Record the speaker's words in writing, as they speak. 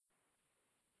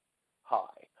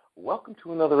Welcome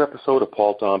to another episode of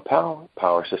Paul Don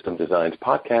Power System Design's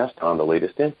podcast on the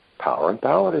latest in power and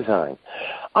power design.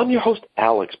 I'm your host,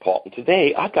 Alex Paul, and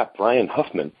today I've got Brian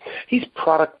Huffman. He's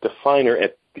product definer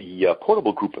at the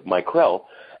portable group at Micrel,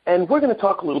 and we're going to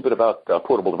talk a little bit about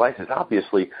portable devices,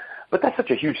 obviously, but that's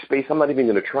such a huge space, I'm not even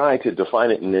going to try to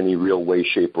define it in any real way,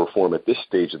 shape, or form at this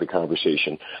stage of the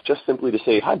conversation. Just simply to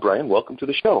say, hi, Brian, welcome to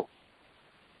the show.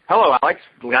 Hello, Alex.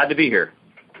 Glad to be here.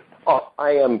 Oh,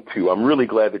 I am too. I'm really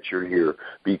glad that you're here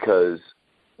because,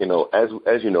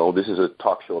 as you know, this is a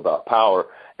talk show about power,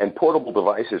 and portable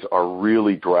devices are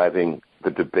really driving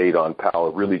the debate on power,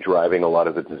 really driving a lot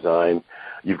of the design.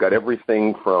 You've got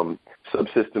everything from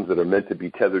subsystems that are meant to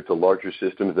be tethered to larger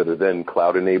systems that are then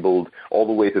cloud-enabled, all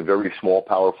the way to very small,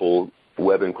 powerful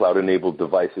web and cloud-enabled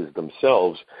devices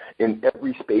themselves in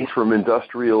every space from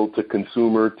industrial to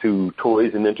consumer to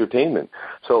toys and entertainment.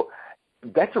 So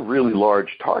that's a really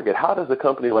large target. How does a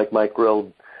company like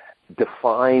Micrel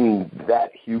define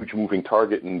that huge moving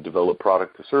target and develop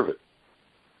product to serve it?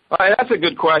 That's a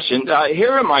good question.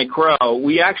 Here at Micrel,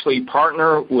 we actually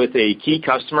partner with a key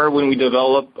customer when we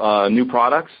develop new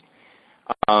products,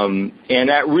 and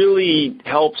that really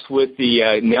helps with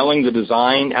the nailing the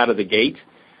design out of the gate.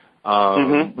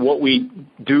 What we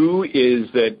do is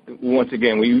that, once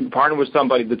again, we partner with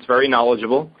somebody that's very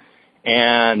knowledgeable,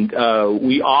 and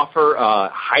we offer a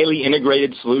highly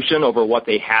integrated solution over what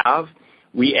they have.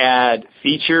 We add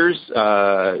features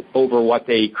over what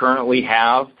they currently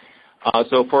have.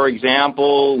 So, for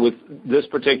example, with this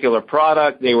particular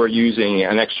product, they were using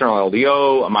an external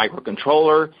LDO, a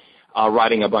microcontroller,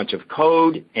 writing a bunch of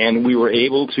code, and we were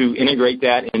able to integrate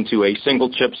that into a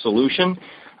single-chip solution,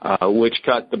 which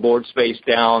cut the board space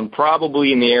down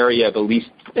probably in the area of at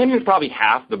least probably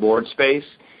half the board space.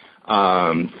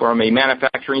 From a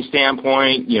manufacturing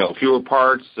standpoint, fewer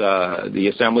parts, the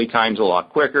assembly time's a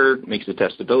lot quicker, makes the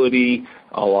testability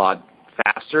a lot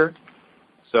faster.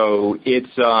 So it's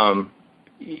kind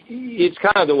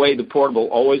of the way the portable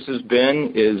always has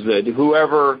been, is that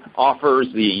whoever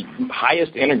offers the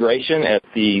highest integration at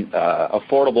the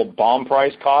affordable BOM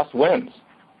price cost wins.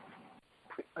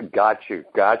 Got you.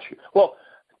 Well,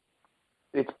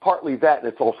 it's partly that, and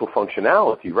it's also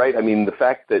functionality, right? I mean, the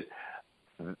fact that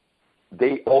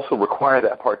they also require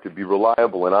that part to be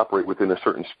reliable and operate within a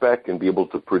certain spec and be able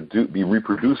to be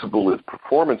reproducible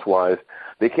performance-wise.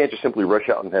 They can't just simply rush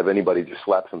out and have anybody just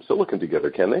slap some silicon together,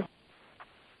 can they?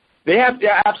 They have,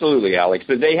 yeah, absolutely, Alex.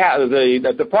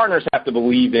 The partners have to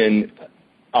believe in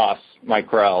us,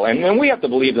 Micrel, and then we have to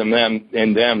believe in them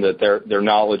that they're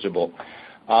knowledgeable.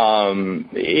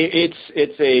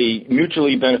 It's a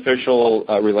mutually beneficial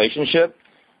relationship.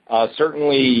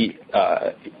 Certainly,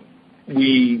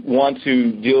 we want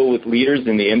to deal with leaders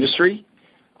in the industry,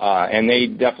 and they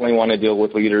definitely want to deal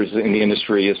with leaders in the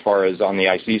industry as far as on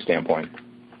the IC standpoint.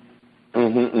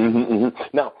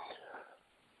 Now,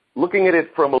 looking at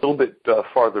it from a little bit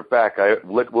farther back,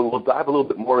 we'll dive a little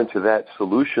bit more into that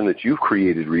solution that you've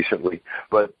created recently.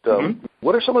 But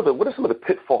what are some of the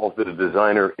pitfalls that a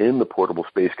designer in the portable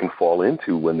space can fall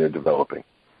into when they're developing?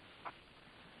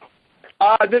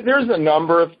 There's a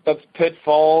number of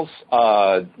pitfalls.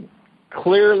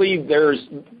 Clearly, there's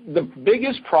the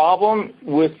biggest problem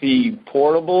with the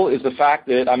portable is the fact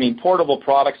that, portable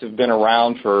products have been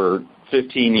around for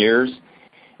 15 years,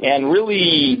 and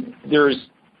really there's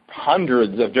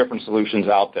hundreds of different solutions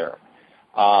out there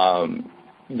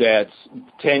that's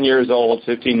 10 years old,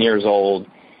 15 years old,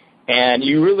 and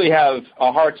you really have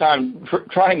a hard time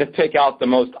trying to pick out the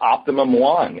most optimum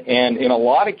one. And in a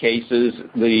lot of cases,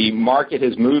 the market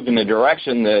has moved in the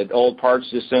direction that old parts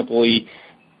just simply,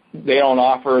 they don't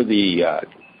offer the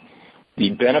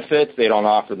benefits, they don't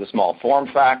offer the small form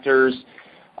factors,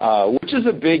 which is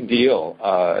a big deal.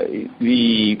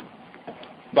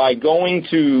 By going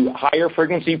to higher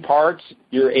frequency parts,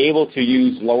 you're able to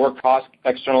use lower cost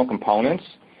external components,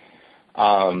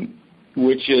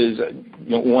 which is,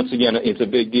 once again, it's a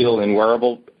big deal in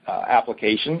wearable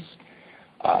applications.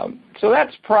 So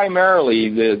that's primarily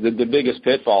the biggest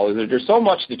pitfall, is that there's so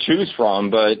much to choose from,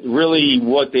 but really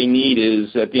what they need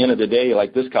is, at the end of the day,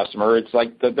 like this customer, it's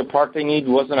like the part they need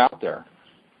wasn't out there.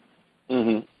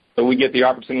 So we get the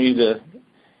opportunity to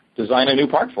design a new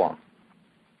part for them.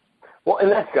 Well,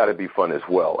 and that's got to be fun as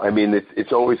well.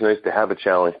 It's always nice to have a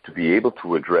challenge to be able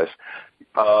to address.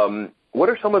 What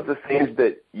are some of the things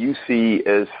that you see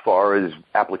as far as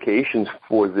applications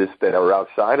for this that are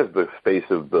outside of the space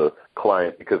of the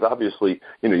client? Because obviously,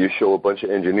 you show a bunch of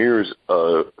engineers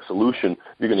a solution,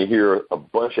 you're going to hear a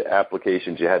bunch of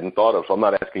applications you hadn't thought of. So I'm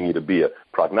not asking you to be a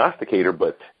prognosticator,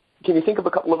 but can you think of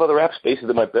a couple of other app spaces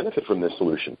that might benefit from this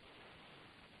solution?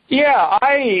 Yeah,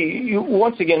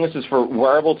 once again, this is for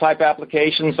wearable type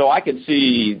applications, so I could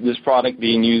see this product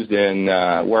being used in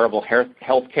wearable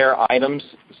healthcare items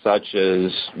such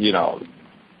as,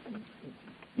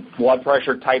 blood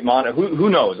pressure type monitor. Who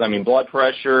knows? I mean, blood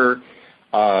pressure,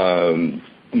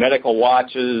 medical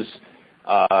watches,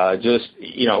 anything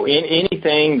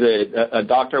that a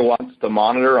doctor wants to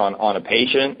monitor on a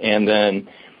patient, and then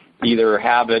either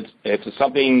have it, if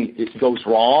something goes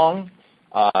wrong,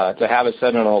 to have it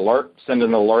send an alert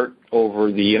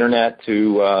over the internet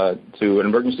to an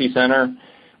emergency center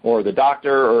or the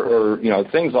doctor or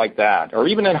things like that. Or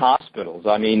even in hospitals.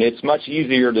 I mean, it's much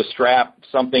easier to strap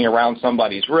something around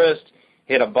somebody's wrist,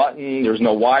 hit a button, there's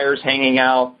no wires hanging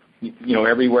out,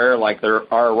 everywhere like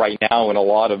there are right now in a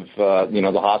lot of,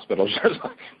 the hospitals.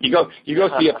 you go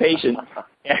see a patient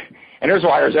and there's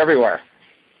wires everywhere.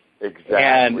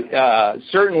 Exactly. And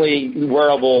certainly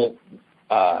wearable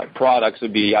products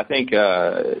would be, I think,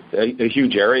 a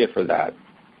huge area for that.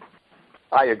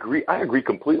 I agree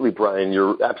completely, Brian.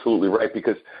 You're absolutely right,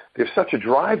 because there's such a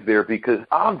drive there, because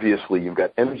obviously you've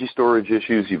got energy storage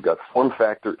issues, you've got form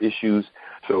factor issues,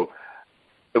 so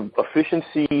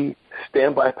efficiency,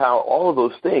 standby power, all of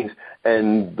those things,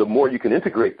 and the more you can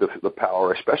integrate the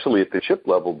power, especially at the chip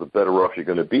level, the better off you're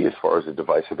going to be as far as a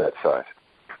device of that size.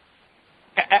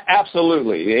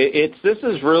 Absolutely. This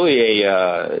is really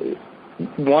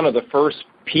one of the first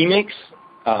PMICs.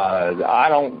 I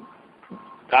don't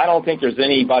think there's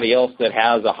anybody else that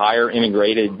has a higher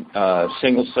integrated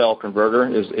single cell converter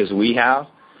as we have.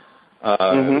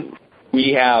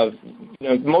 We have,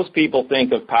 most people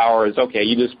think of power as, okay,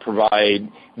 you just provide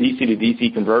DC to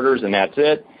DC converters and that's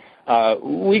it.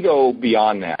 We go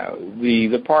beyond that.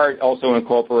 The part also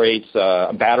incorporates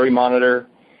a battery monitor.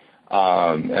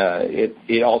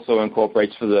 It also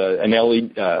incorporates for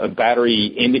a battery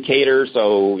indicator,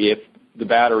 so if the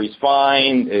battery's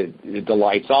fine, the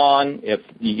light's on. If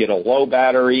you get a low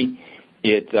battery,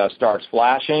 it starts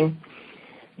flashing.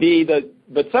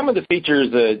 But some of the features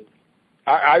that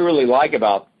I really like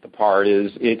about the part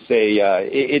is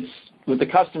it's with the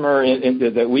customer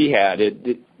that we had.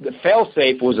 The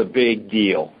fail-safe was a big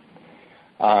deal.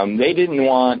 They didn't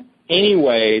want any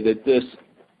way that this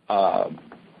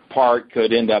part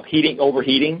could end up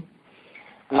overheating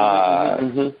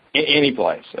any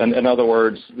place. In other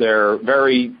words, they're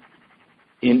very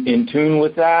in tune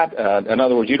with that. In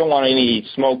other words, you don't want any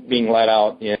smoke being let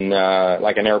out in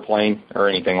like an airplane or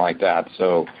anything like that.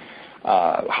 So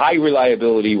high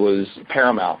reliability was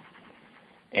paramount.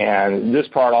 And this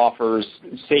part offers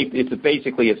safety.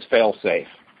 It's fail-safe.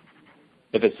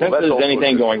 If it senses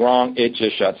anything going wrong, it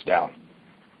just shuts down.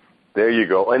 There you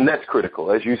go. And that's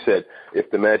critical. As you said,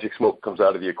 if the magic smoke comes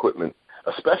out of the equipment,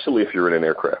 especially if you're in an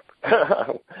aircraft.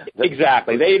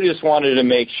 Exactly. They just wanted to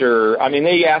make sure. I mean,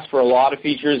 they asked for a lot of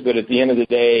features, but at the end of the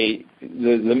day,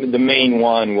 the main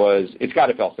one was it's got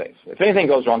to fail safe. If anything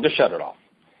goes wrong, just shut it off.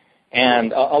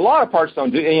 And a lot of parts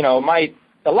don't do. A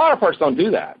lot of parts don't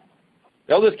do that.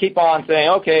 They'll just keep on saying,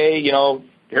 okay,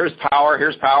 here's power.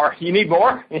 You need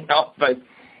more, and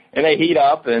they heat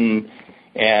up and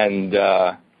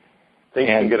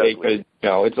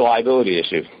it's a liability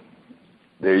issue.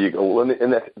 There you go. Well,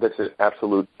 and that's an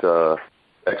absolute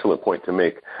excellent point to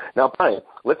make. Now, Brian,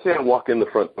 let's say I walk in the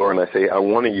front door and I say I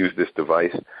want to use this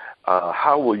device.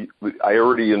 How will you? I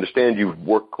already understand you've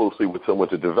worked closely with someone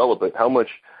to develop it. How much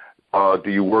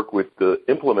do you work with the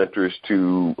implementers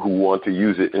who want to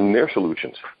use it in their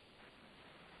solutions?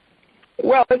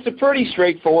 Well, it's a pretty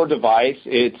straightforward device.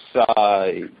 It's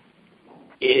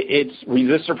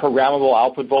resistor programmable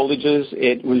output voltages.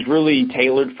 It was really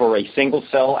tailored for a single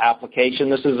cell application.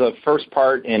 This is a first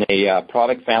part in a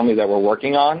product family that we're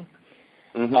working on.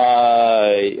 In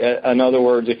other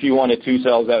words, if you wanted 2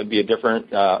 cells, that would be a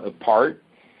different part.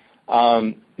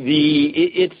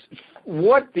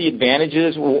 What the advantage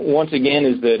is, once again,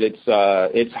 is that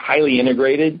it's highly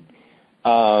integrated.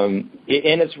 And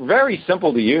it's very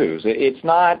simple to use. There's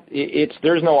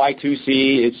no I2C.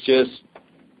 It's just,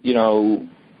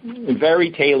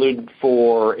 very tailored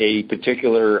for a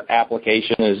particular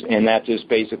application, and that's just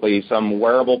basically some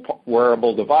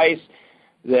wearable device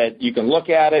that you can look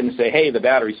at it and say, hey, the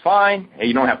battery's fine. Hey,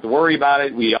 you don't have to worry about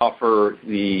it. We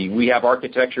have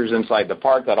architectures inside the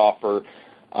part that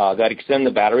extend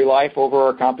the battery life over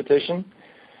our competition.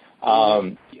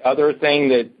 The other thing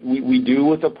that we do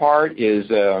with the part is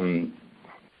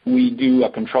we do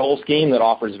a control scheme that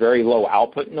offers very low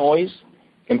output noise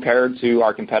compared to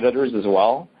our competitors as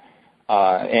well.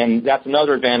 And that's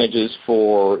another advantage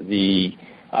for the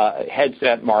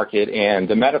headset market and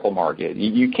the medical market.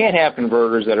 You can't have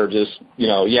converters that are just,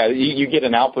 you get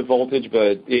an output voltage,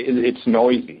 but it's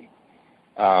noisy.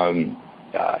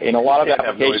 In a lot of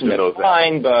applications, that's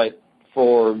fine, but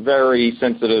for very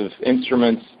sensitive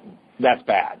instruments, that's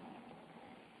bad.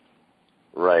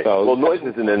 Right. So well, noise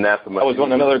is an anathema. That was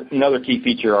another key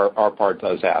feature our part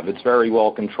does have. It's very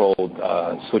well controlled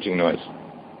switching noise.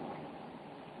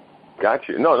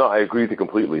 Gotcha. No, I agree with you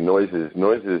completely. Noise is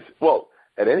well,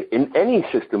 in any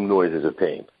system, noise is a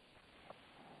pain.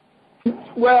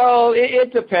 Well,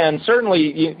 it depends.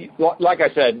 Certainly, like I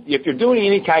said, if you're doing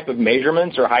any type of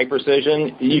measurements or high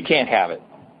precision, you can't have it.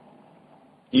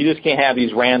 You just can't have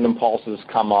these random pulses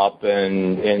come up,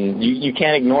 and you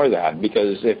can't ignore that,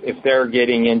 because if they're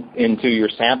getting into your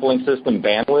sampling system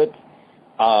bandwidth,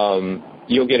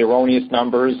 you'll get erroneous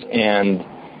numbers, and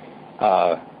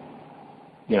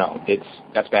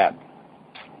that's bad.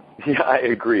 Yeah, I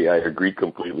agree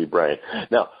completely, Brian.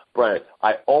 Now, Brian,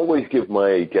 I always give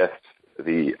my guests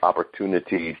the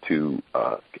opportunity to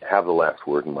have the last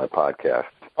word in my podcast.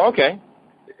 Okay.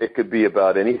 It could be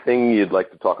about anything you'd like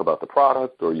to talk about the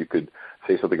product, or you could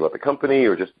say something about the company,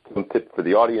 or just some tip for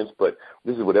the audience. But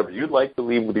this is whatever you'd like to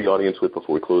leave with the audience with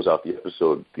before we close out the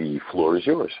episode. The floor is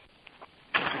yours.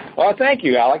 Well, thank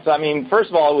you, Alex. I mean, first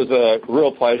of all, it was a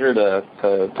real pleasure to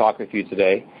talk with you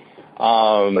today.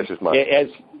 Pleasure's mine.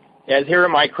 As here at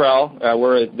Micrel,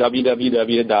 we're at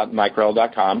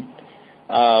www.micrel.com.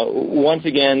 Once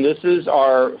again, this is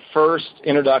our first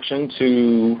introduction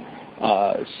to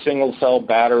single-cell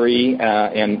battery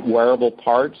and wearable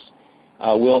parts.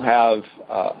 We'll have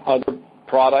other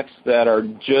products that are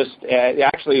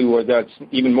that's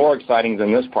even more exciting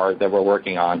than this part that we're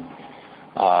working on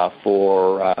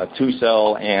for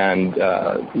 2-cell and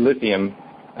lithium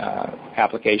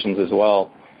applications as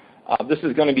well. This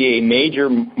is going to be a major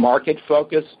market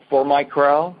focus for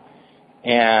Micrel,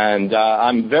 and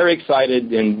I'm very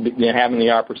excited in having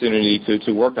the opportunity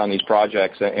to work on these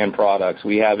projects and products.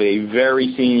 We have a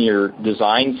very senior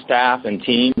design staff and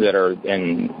team that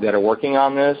are working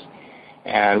on this,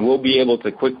 and we'll be able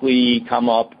to quickly come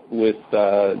up with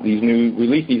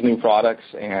release these new products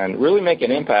and really make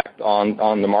an impact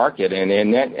on the market. And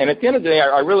at the end of the day,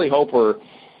 I really hope we're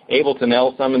able to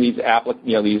nail some of these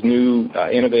these new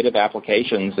innovative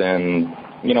applications and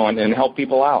help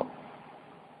people out.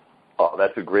 Oh,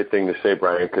 that's a great thing to say,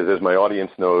 Brian, because as my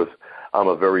audience knows, I'm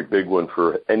a very big one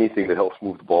for anything that helps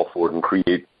move the ball forward and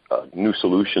create new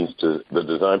solutions to the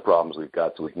design problems we've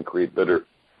got, so we can create better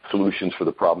solutions for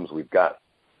the problems we've got.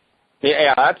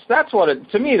 Yeah, that's what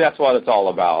to me, that's what it's all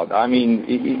about. I mean,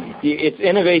 it's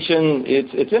innovation.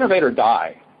 It's innovate or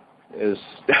die.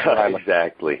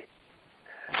 Exactly.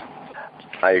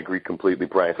 I agree completely,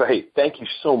 Brian. So, hey, thank you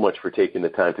so much for taking the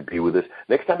time to be with us.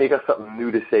 Next time you got something new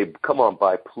to say, come on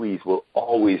by, please. We'll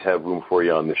always have room for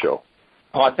you on the show.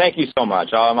 Oh, thank you so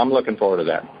much. I'm looking forward to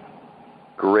that.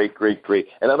 Great.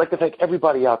 And I'd like to thank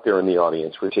everybody out there in the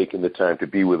audience for taking the time to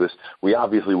be with us. We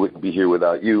obviously wouldn't be here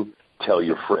without you. Tell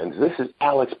your friends. This is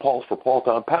Alex Pauls for Paul's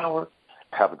on Power.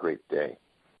 Have a great day.